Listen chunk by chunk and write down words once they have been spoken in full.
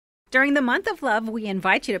During the month of love, we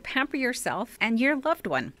invite you to pamper yourself and your loved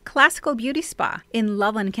one. Classical Beauty Spa in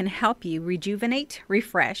Loveland can help you rejuvenate,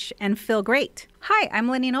 refresh, and feel great. Hi, I'm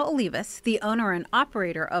Lenina Olivas, the owner and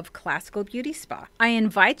operator of Classical Beauty Spa. I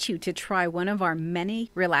invite you to try one of our many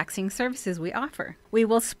relaxing services we offer. We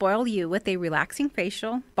will spoil you with a relaxing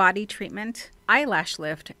facial, body treatment, eyelash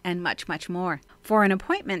lift, and much, much more. For an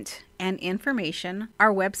appointment and information,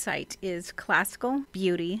 our website is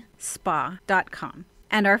classicalbeautyspa.com.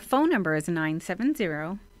 And our phone number is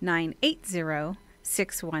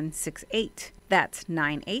 970-980-6168. That's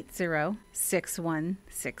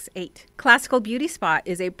 980-6168. Classical Beauty Spa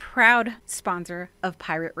is a proud sponsor of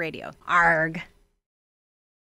Pirate Radio. Arg!